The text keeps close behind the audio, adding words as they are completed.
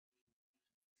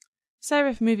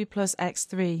Serif MoviePlus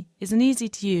X3 is an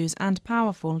easy-to-use and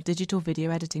powerful digital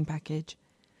video editing package.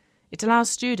 It allows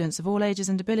students of all ages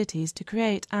and abilities to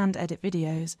create and edit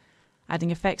videos,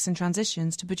 adding effects and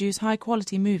transitions to produce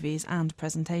high-quality movies and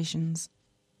presentations.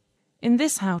 In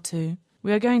this how-to,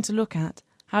 we are going to look at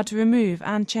how to remove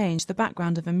and change the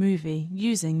background of a movie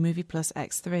using MoviePlus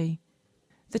X3.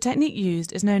 The technique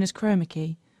used is known as chroma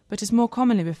key, but is more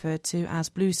commonly referred to as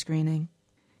blue screening.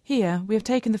 Here, we have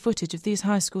taken the footage of these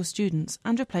high school students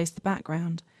and replaced the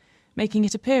background, making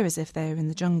it appear as if they are in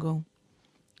the jungle.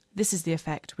 This is the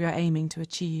effect we are aiming to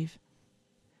achieve.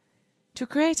 To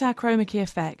create our chroma key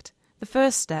effect, the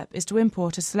first step is to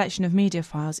import a selection of media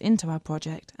files into our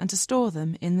project and to store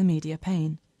them in the media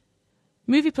pane.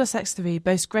 MoviePlus X3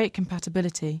 boasts great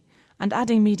compatibility, and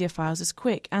adding media files is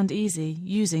quick and easy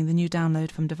using the new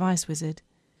Download from Device wizard.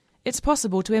 It's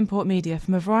possible to import media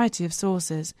from a variety of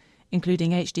sources,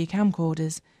 including HD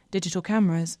camcorders, digital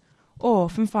cameras, or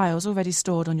from files already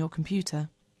stored on your computer.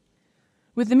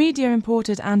 With the media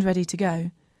imported and ready to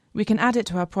go, we can add it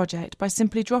to our project by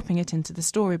simply dropping it into the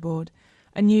storyboard,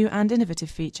 a new and innovative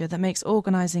feature that makes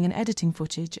organising and editing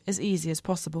footage as easy as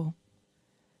possible.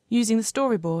 Using the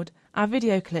storyboard, our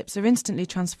video clips are instantly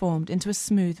transformed into a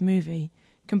smooth movie,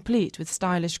 complete with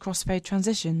stylish crossfade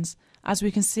transitions, as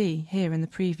we can see here in the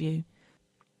preview.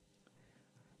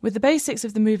 With the basics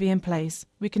of the movie in place,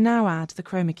 we can now add the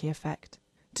chroma key effect.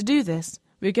 To do this,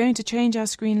 we are going to change our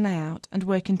screen layout and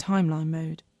work in timeline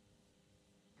mode.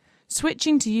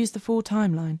 Switching to use the full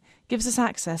timeline gives us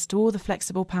access to all the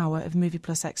flexible power of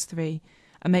MoviePlus X3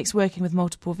 and makes working with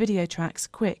multiple video tracks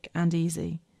quick and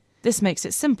easy. This makes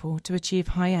it simple to achieve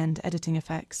high-end editing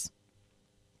effects.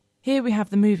 Here we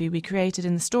have the movie we created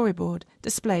in the storyboard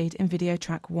displayed in video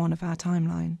track 1 of our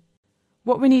timeline.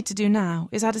 What we need to do now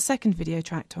is add a second video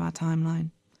track to our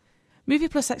timeline.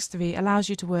 MoviePlus X3 allows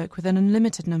you to work with an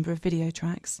unlimited number of video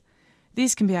tracks.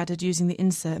 These can be added using the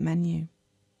Insert menu.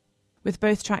 With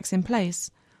both tracks in place,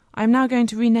 I am now going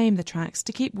to rename the tracks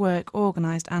to keep work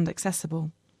organised and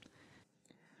accessible.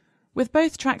 With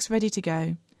both tracks ready to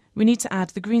go, we need to add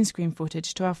the green screen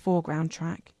footage to our foreground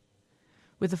track.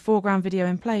 With the foreground video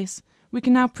in place, we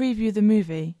can now preview the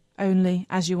movie, only,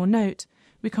 as you will note,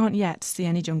 we can't yet see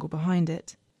any jungle behind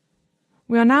it.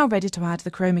 We are now ready to add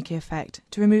the chroma key effect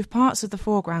to remove parts of the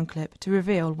foreground clip to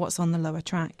reveal what's on the lower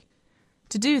track.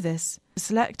 To do this,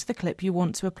 select the clip you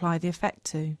want to apply the effect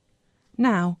to.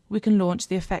 Now we can launch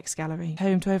the effects gallery,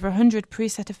 home to over 100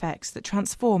 preset effects that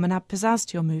transform and add pizzazz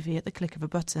to your movie at the click of a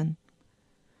button.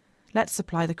 Let's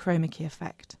apply the chroma key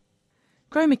effect.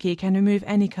 Chroma key can remove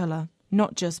any colour,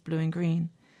 not just blue and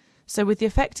green. So with the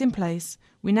effect in place,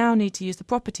 we now need to use the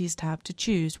Properties tab to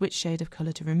choose which shade of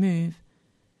colour to remove.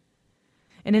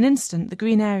 In an instant, the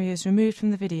green area is removed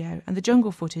from the video and the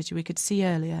jungle footage we could see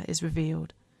earlier is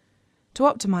revealed. To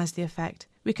optimise the effect,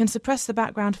 we can suppress the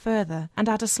background further and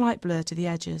add a slight blur to the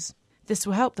edges. This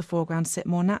will help the foreground sit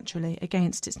more naturally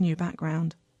against its new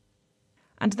background.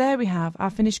 And there we have our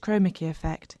finished chroma key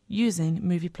effect using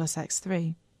MoviePlus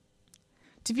X3.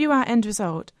 To view our end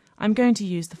result, I'm going to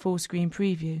use the full screen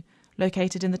preview,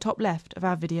 located in the top left of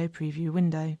our video preview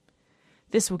window.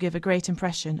 This will give a great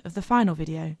impression of the final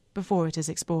video before it is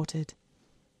exported.